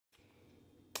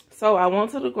So I went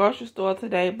to the grocery store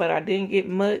today, but I didn't get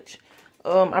much.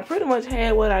 I pretty much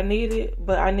had what I needed,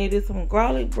 but I needed some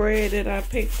garlic bread that I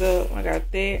picked up. I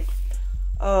got that.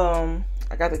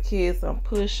 I got the kids some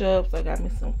push-ups. I got me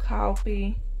some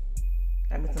coffee.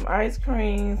 Got me some ice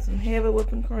cream, some heavy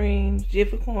whipping cream,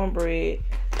 Jiffy cornbread,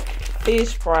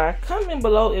 fish fry. Comment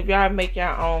below if y'all make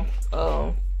your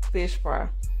own fish fry,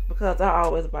 because I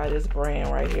always buy this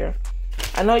brand right here.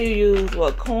 I know you use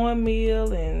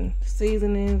cornmeal and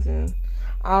seasonings and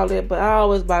all that, but I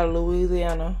always buy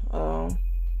Louisiana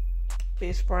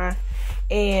fish fry.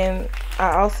 And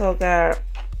I also got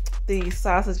these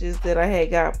sausages that I had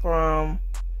got from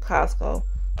Costco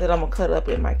that I'm gonna cut up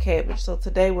in my cabbage. So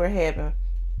today we're having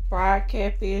fried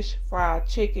catfish, fried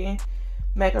chicken,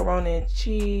 macaroni and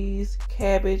cheese,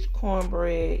 cabbage,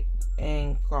 cornbread,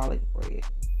 and garlic bread.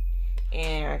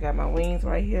 And I got my wings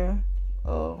right here.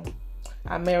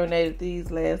 I marinated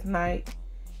these last night.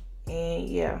 And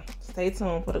yeah, stay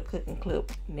tuned for the cooking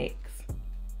clip next.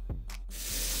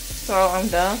 So I'm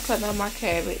done cutting up my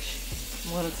cabbage.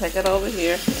 I'm going to take it over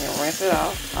here and rinse it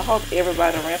off. I hope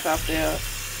everybody rinse off their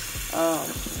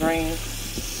greens.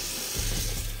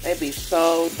 They be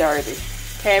so dirty.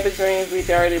 Cabbage greens be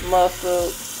dirty,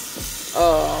 mustard,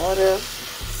 what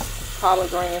else? Collard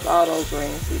greens, all those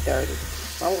greens be dirty.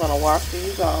 So I'm going to wash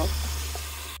these off.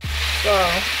 So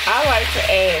I like to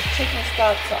add chicken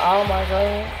stock to all my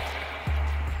greens.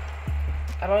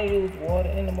 I don't use water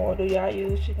anymore. Do y'all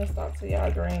use chicken stock to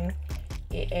y'all greens?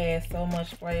 It adds so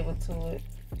much flavor to it.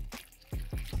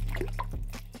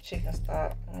 Chicken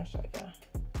stock. Let me show y'all.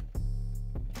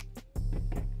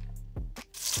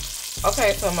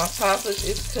 Okay, so my sausage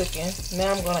is cooking.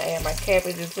 Now I'm gonna add my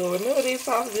cabbage into it. Remember these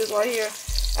sausages right here?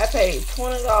 I paid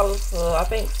 $20 for, I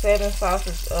think, 7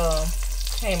 sausages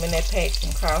came in that pack from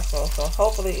Costco. So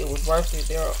hopefully it was worth it.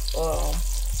 They're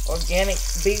organic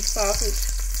beef sausage.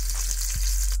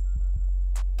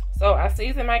 So I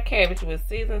seasoned my cabbage with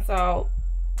seasoned salt,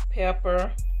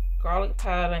 pepper, garlic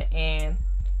powder, and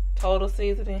total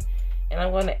seasoning. And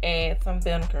I'm going to add some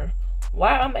vinegar.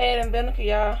 Why I'm adding vinegar,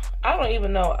 y'all, I don't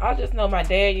even know. I just know my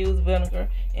dad used vinegar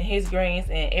in his greens,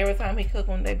 and every time he cook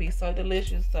them, they be so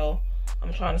delicious. So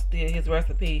I'm trying to steal his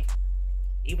recipe,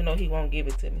 even though he won't give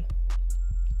it to me.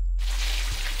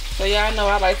 So y'all know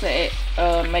I like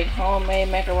to make homemade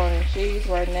macaroni and cheese.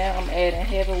 Right now I'm adding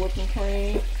heavy whipping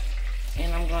cream.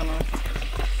 And I'm gonna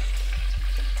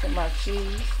put my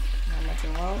cheese, my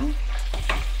macaroni.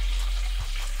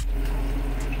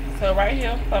 So right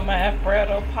here for my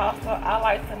Alfredo pasta, I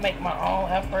like to make my own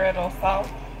Alfredo sauce.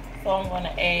 So I'm gonna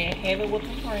add heavy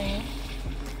whipping cream.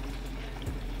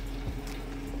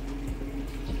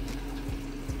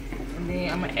 And then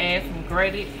I'm gonna add some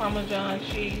grated Parmesan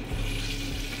cheese.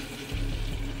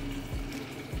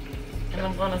 And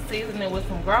I'm gonna season it with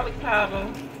some garlic powder,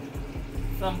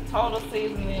 some total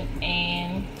seasoning,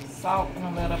 and salt,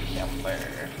 and a little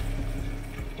pepper.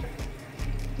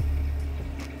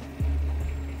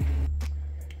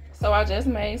 So I just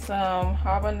made some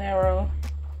habanero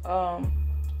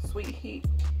sweet heat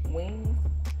wings.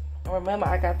 And remember,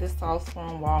 I got this sauce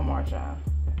from Walmart, y'all.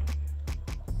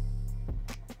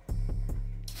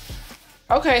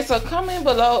 Okay, so comment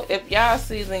below if y'all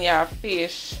season y'all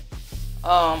fish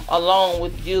along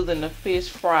with using the fish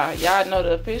fry. Y'all know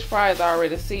the fish fry is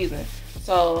already seasoned.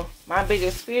 So my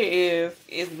biggest fear is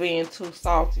it's being too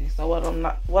salty. So what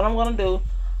I'm gonna do,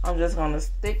 I'm just gonna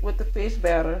stick with the fish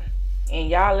batter, and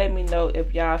y'all let me know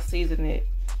if y'all season it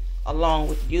along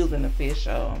with using the fish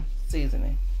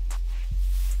seasoning.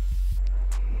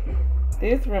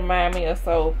 This remind me of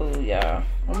soul food, y'all.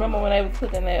 Remember when they was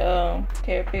cooking that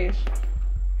catfish?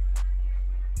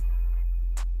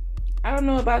 I don't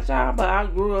know about y'all, but I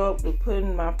grew up with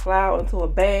putting my flour into a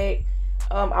bag.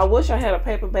 I wish I had a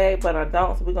paper bag, but I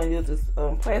don't, so we're gonna use this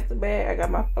plastic bag. I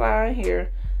got my flour in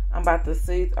here. I'm about to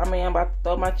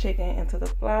throw my chicken into the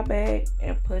flour bag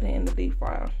and put it in the deep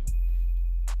fryer.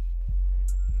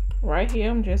 Right here,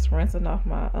 I'm just rinsing off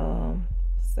my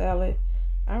salad.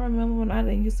 I remember when I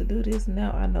didn't used to do this.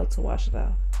 Now I know to wash it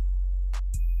off.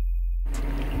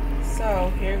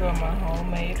 So here go my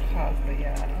homemade pasta,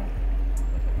 y'all.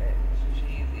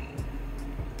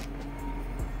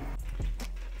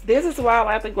 This is why I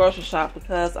like the grocery shop,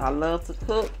 because I love to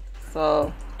cook.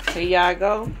 So here y'all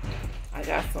go. I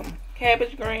got some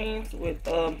cabbage greens with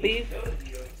beef,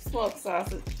 smoked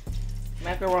sausage,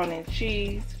 macaroni and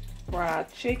cheese,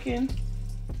 fried chicken,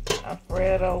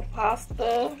 Alfredo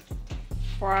pasta,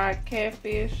 fried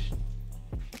catfish.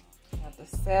 Got the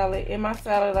salad. In my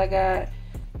salad I got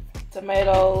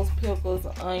tomatoes, pickles,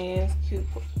 onions,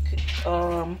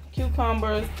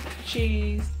 cucumbers,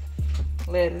 cheese,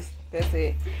 lettuce. That's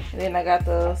it. And then I got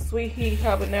the sweet heat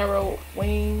habanero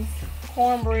wings,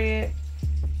 cornbread,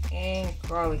 and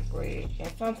garlic bread.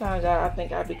 And sometimes I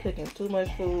think I be cooking too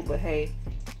much food, but hey,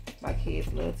 my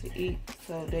kids love to eat.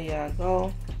 So there y'all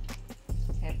go.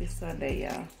 Happy Sunday,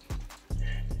 y'all.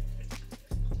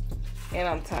 And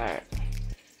I'm tired.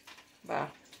 Bye.